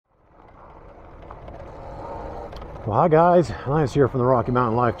Well, hi guys, Lance here from the Rocky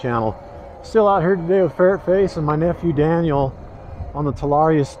Mountain Life channel. Still out here today with Ferret Face and my nephew Daniel on the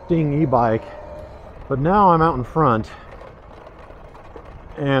Talaria Sting e-bike. But now I'm out in front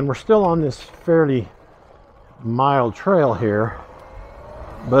and we're still on this fairly mild trail here,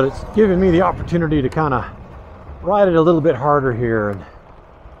 but it's giving me the opportunity to kind of ride it a little bit harder here and,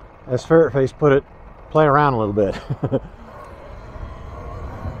 as Ferret Face put it, play around a little bit.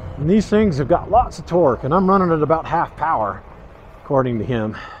 And these things have got lots of torque, and I'm running at about half power, according to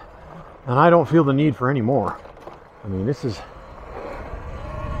him. And I don't feel the need for any more. I mean, this is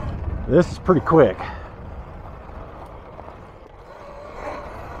pretty quick.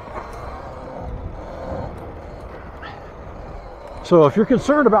 So if you're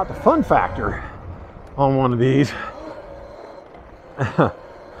concerned about the fun factor on one of these, the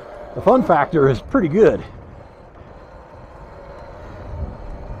fun factor is pretty good.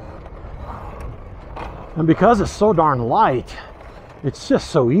 And because it's so darn light, it's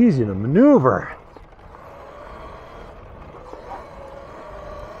just so easy to maneuver.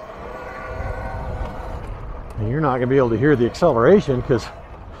 And you're not going to be able to hear the acceleration because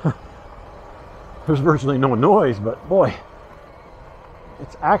there's virtually no noise, but boy,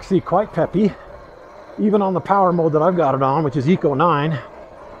 it's actually quite peppy, even on the power mode that I've got it on, which is Eco 9.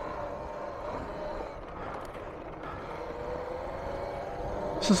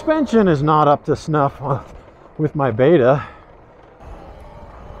 Suspension is not up to snuff with my Beta.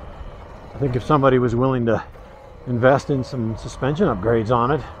 I think if somebody was willing to invest in some suspension upgrades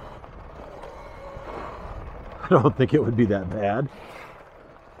on it, I don't think it would be that bad.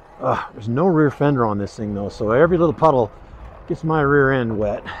 There's no rear fender on this thing though, so every little puddle gets my rear end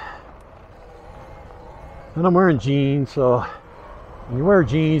wet. And I'm wearing jeans, so when you wear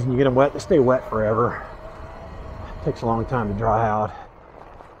jeans and you get them wet, they stay wet forever. It takes a long time to dry out.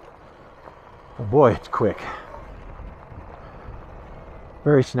 Oh boy, it's quick.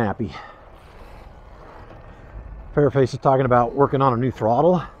 Very snappy. Ferret Face is talking about working on a new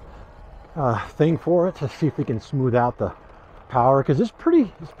throttle thing for it to see if we can smooth out the power, because it's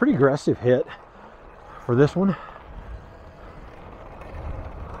pretty aggressive hit for this one.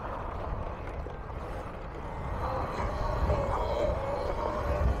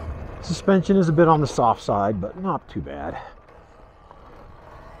 Suspension is a bit on the soft side, but not too bad.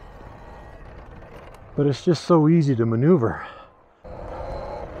 But it's just so easy to maneuver.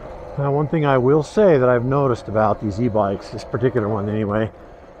 Now, one thing I will say that I've noticed about these e-bikes, this particular one anyway,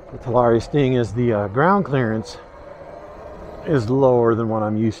 the Talaria Sting, is the ground clearance is lower than what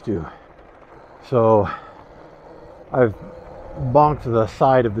I'm used to. So I've bonked the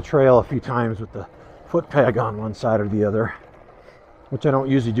side of the trail a few times with the foot peg on one side or the other, which I don't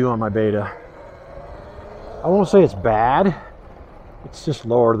usually do on my Beta. I won't say it's bad, it's just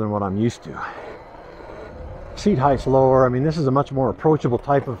lower than what I'm used to. Seat height's lower. I mean, this is a much more approachable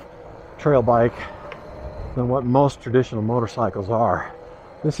type of trail bike than what most traditional motorcycles are.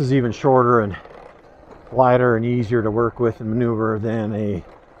 This is even shorter and lighter and easier to work with and maneuver than a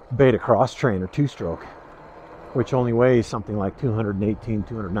Beta Cross Trainer two-stroke, which only weighs something like 218,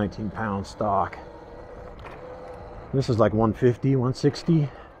 219 pounds stock. This is like 150, 160.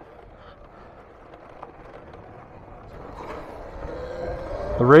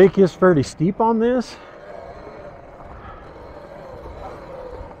 The rake is fairly steep on this,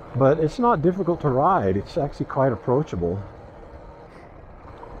 but it's not difficult to ride. It's actually quite approachable.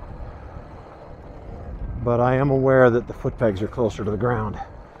 But I am aware that the foot pegs are closer to the ground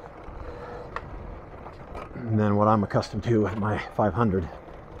than what I'm accustomed to with my 500.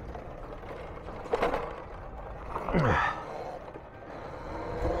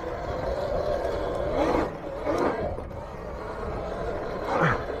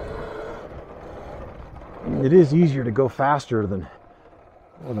 It is easier to go faster than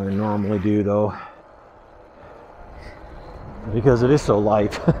what I normally do though, because it is so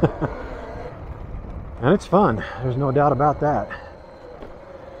light. And it's fun, there's no doubt about that.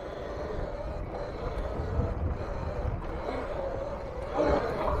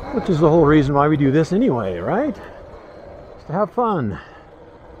 Which is the whole reason why we do this anyway, right? It's to have fun.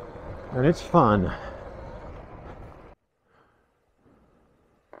 And it's fun.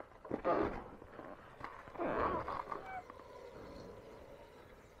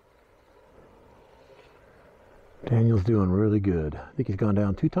 Daniel's doing really good. I think he's gone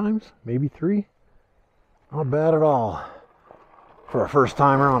down 2 times, maybe 3. Not bad at all for a first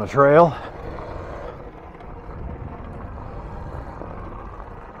timer on a trail.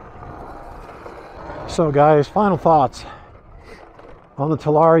 So guys, final thoughts on the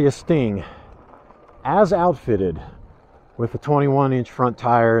Talaria Sting as outfitted with the 21-inch front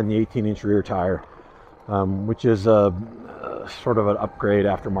tire and the 18-inch rear tire. which is a sort of an upgrade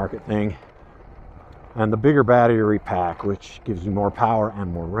aftermarket thing. And the bigger battery pack, which gives you more power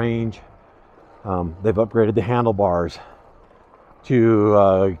and more range. They've upgraded the handlebars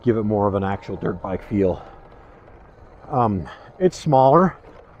to give it more of an actual dirt bike feel. It's smaller.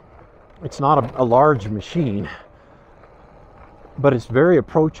 It's not a large machine, but it's very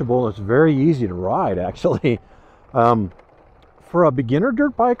approachable. It's very easy to ride, actually. For a beginner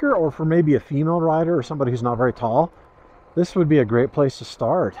dirt biker, or for maybe a female rider or somebody who's not very tall, this would be a great place to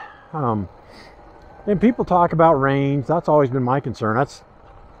start. And people talk about range. That's always been my concern. That's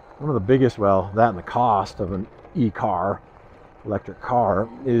one of the biggest, well, that and the cost of an e-car, electric car,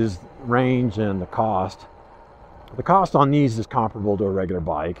 is range and the cost. The cost on these is comparable to a regular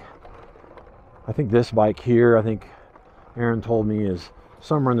bike. I think this bike here, I think Aaron told me, is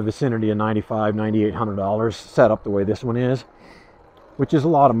somewhere in the vicinity of $9,500, $9,800 set up the way this one is, which is a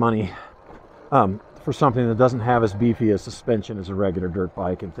lot of money for something that doesn't have as beefy a suspension as a regular dirt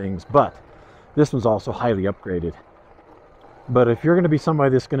bike and things. But this one's also highly upgraded. But if you're going to be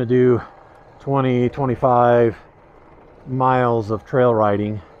somebody that's going to do 20, 25 miles of trail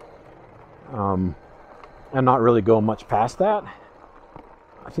riding and not really go much past that,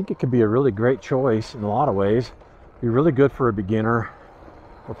 I think it could be a really great choice in a lot of ways. Be really good for a beginner,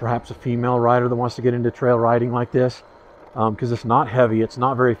 or perhaps a female rider that wants to get into trail riding like this, because it's not heavy, it's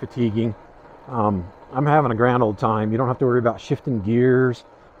not very fatiguing. I'm having a grand old time. You don't have to worry about shifting gears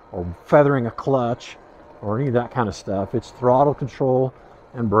or feathering a clutch or any of that kind of stuff. It's throttle control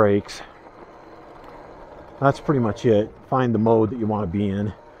and brakes. That's pretty much it. Find the mode that you want to be in.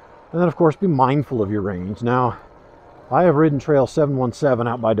 And then, of course, be mindful of your range. Now, I have ridden Trail 717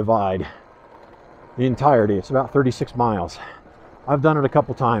 out by Divide the entirety. It's about 36 miles. I've done it a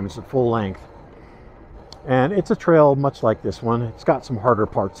couple times at full length. And it's a trail much like this one. It's got some harder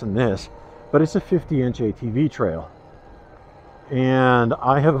parts than this, but it's a 50-inch ATV trail. And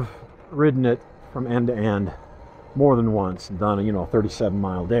I have ridden it from end to end more than once and done a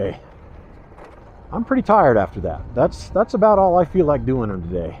 37-mile day. I'm pretty tired after that. That's about all I feel like doing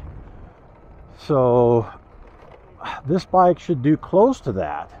today. So this bike should do close to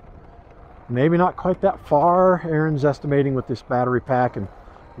that. Maybe not quite that far. Aaron's estimating with this battery pack and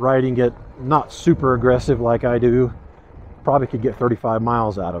riding it not super aggressive like I do, probably could get 35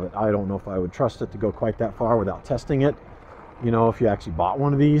 miles out of it. I don't know if I would trust it to go quite that far without testing it, if you actually bought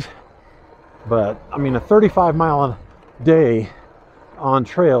one of these. But I mean, a 35-mile day on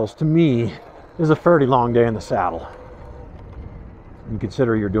trails to me is a fairly long day in the saddle. You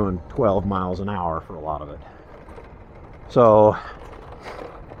consider you're doing 12 miles an hour for a lot of it. So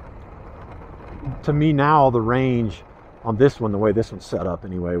to me now, the range on this one, the way this one's set up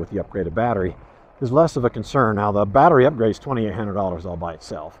anyway with the upgraded battery, is less of a concern. Now the battery upgrade is $2,800 all by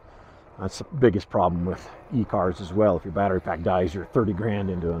itself. That's the biggest problem with e-cars as well. If your battery pack dies, you're 30 grand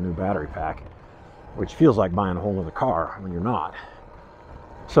into a new battery pack, which feels like buying a whole other car when you're not.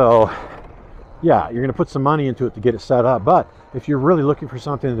 So yeah, you're going to put some money into it to get it set up. But if you're really looking for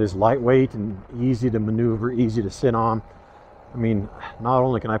something that is lightweight and easy to maneuver, easy to sit on, I mean, not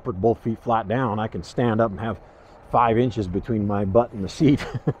only can I put both feet flat down, I can stand up and have 5 inches between my butt and the seat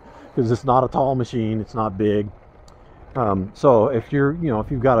because it's not a tall machine, it's not big. So if you're,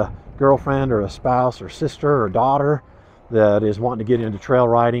 if you've got a girlfriend or a spouse or sister or daughter that is wanting to get into trail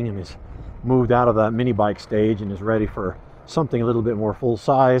riding and is moved out of that mini bike stage and is ready for something a little bit more full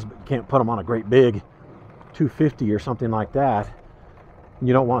size, but you can't put them on a great big 250 or something like that, and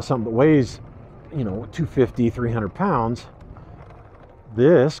you don't want something that weighs 250, 300 pounds,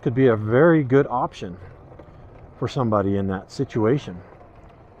 this could be a very good option for somebody in that situation.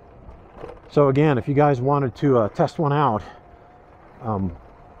 So again, if you guys wanted to test one out,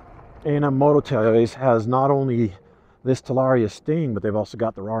 A&M Moto Toys has not only this Talaria Sting, but they've also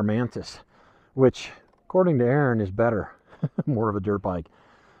got the RAR Mantis, which according to Aaron is better, more of a dirt bike.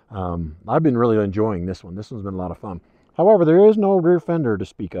 I've been really enjoying this one. This one's been a lot of fun. However, there is no rear fender to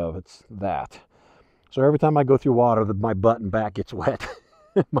speak of. It's that. So every time I go through water, my butt and back gets wet.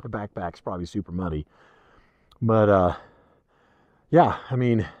 My backpack's probably super muddy. But yeah, I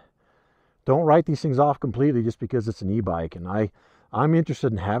mean, don't write these things off completely just because it's an e-bike. And I'm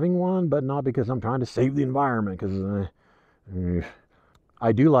interested in having one, but not because I'm trying to save the environment, because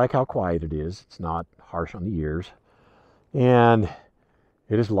I do like how quiet it is. It's not harsh on the ears, and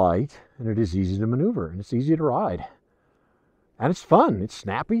it is light, and it is easy to maneuver, and it's easy to ride, and it's fun. It's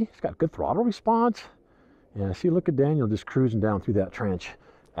snappy. It's got good throttle response. Yeah, see, look at Daniel just cruising down through that trench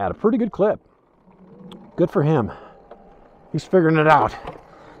at a pretty good clip. Good for him. He's figuring it out.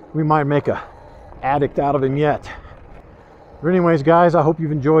 We might make a addict out of him yet. But anyways, guys, I hope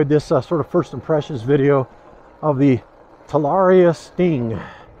you've enjoyed this sort of first impressions video of the Talaria Sting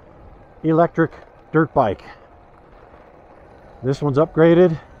electric dirt bike. This one's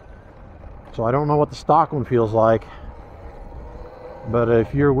upgraded, so I don't know what the stock one feels like. But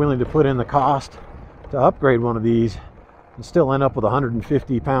if you're willing to put in the cost to upgrade one of these and still end up with a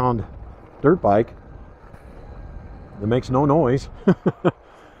 150-pound dirt bike that makes no noise,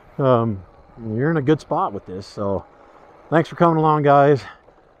 you're in a good spot with this. So thanks for coming along, guys.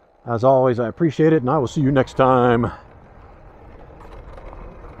 As always, I appreciate it, and I will see you next time.